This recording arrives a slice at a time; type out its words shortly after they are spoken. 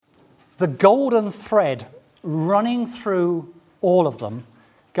The golden thread running through all of them,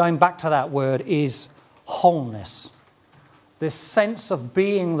 going back to that word, is wholeness. This sense of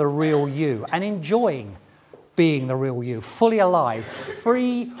being the real you and enjoying being the real you, fully alive,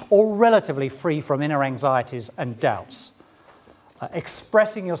 free or relatively free from inner anxieties and doubts.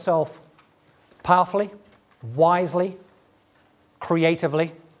 Expressing yourself powerfully, wisely,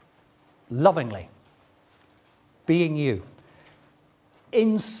 creatively, lovingly. Being you.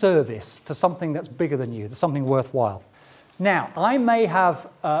 In service to something that's bigger than you, to something worthwhile. Now, I may have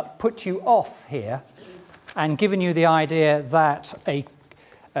put you off here and given you the idea that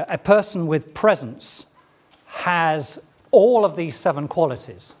a person with presence has all of these 7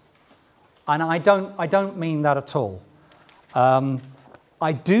 qualities. And I don't mean that at all.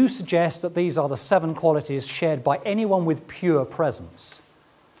 I do suggest that these are the 7 qualities shared by anyone with pure presence.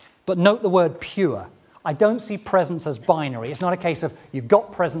 But note the word pure. I don't see presence as binary. It's not a case of you've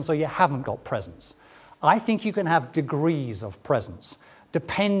got presence or you haven't got presence. I think you can have degrees of presence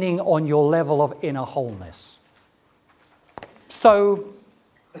depending on your level of inner wholeness. So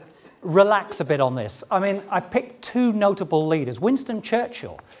relax a bit on this. I mean, I picked 2 notable leaders. Winston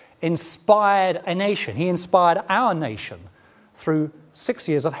Churchill inspired a nation. He inspired our nation through 6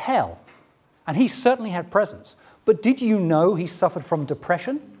 years of hell. And he certainly had presence. But did you know he suffered from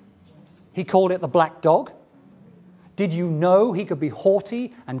depression? He called it the black dog. Did you know he could be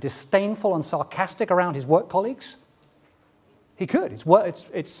haughty and disdainful and sarcastic around his work colleagues? He could.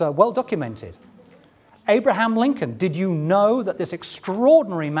 It's well documented. Abraham Lincoln, did you know that this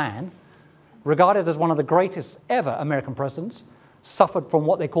extraordinary man, regarded as one of the greatest ever American presidents, suffered from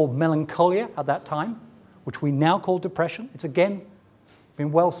what they called melancholia at that time, which we now call depression? It's again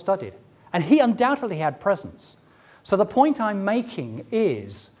been well studied. And he undoubtedly had presence. So the point I'm making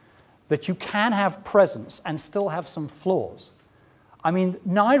is that you can have presence and still have some flaws. I mean,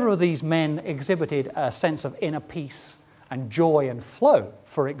 neither of these men exhibited a sense of inner peace and joy and flow,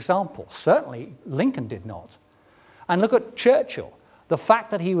 for example. Certainly, Lincoln did not. And look at Churchill. The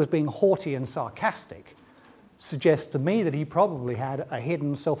fact that he was being haughty and sarcastic suggests to me that he probably had a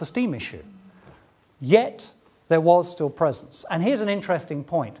hidden self-esteem issue. Yet, there was still presence. And here's an interesting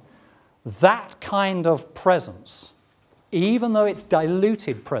point. That kind of presence, even though it's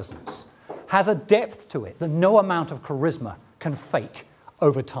diluted presence, has a depth to it that no amount of charisma can fake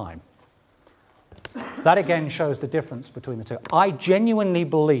over time. That again shows the difference between the two. I genuinely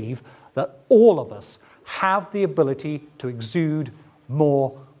believe that all of us have the ability to exude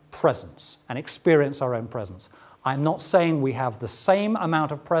more presence and experience our own presence. I'm not saying we have the same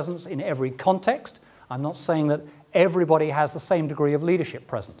amount of presence in every context. I'm not saying that everybody has the same degree of leadership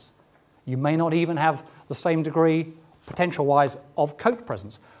presence. You may not even have the same degree, potential-wise, of coach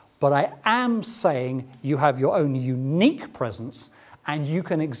presence. But I am saying you have your own unique presence and you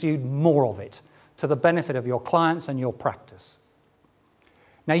can exude more of it to the benefit of your clients and your practice.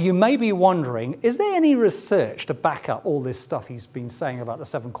 Now, you may be wondering, is there any research to back up all this stuff he's been saying about the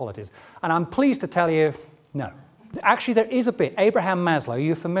 7 qualities? And I'm pleased to tell you, no. Actually, there is a bit. Abraham Maslow, are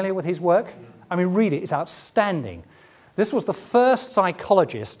you familiar with his work? I mean, read it. It's outstanding. This was the first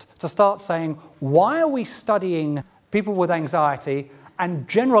psychologist to start saying, why are we studying people with anxiety and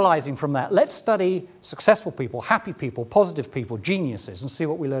generalizing from that? Let's study successful people, happy people, positive people, geniuses, and see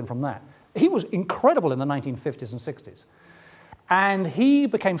what we learn from that. He was incredible in the 1950s and 60s. And he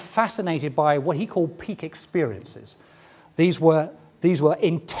became fascinated by what he called peak experiences. These were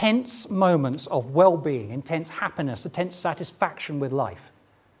intense moments of well-being, intense happiness, intense satisfaction with life.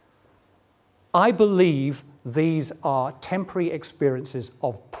 I believe these are temporary experiences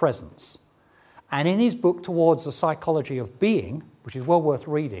of presence. And in his book, Towards the Psychology of Being, which is well worth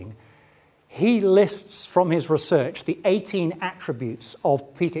reading, he lists from his research the 18 attributes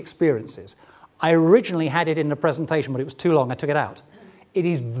of peak experiences. I originally had it in the presentation, but it was too long. I took it out. It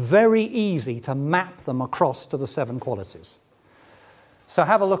is very easy to map them across to the 7 qualities. So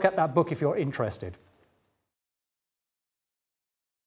have a look at that book if you're interested.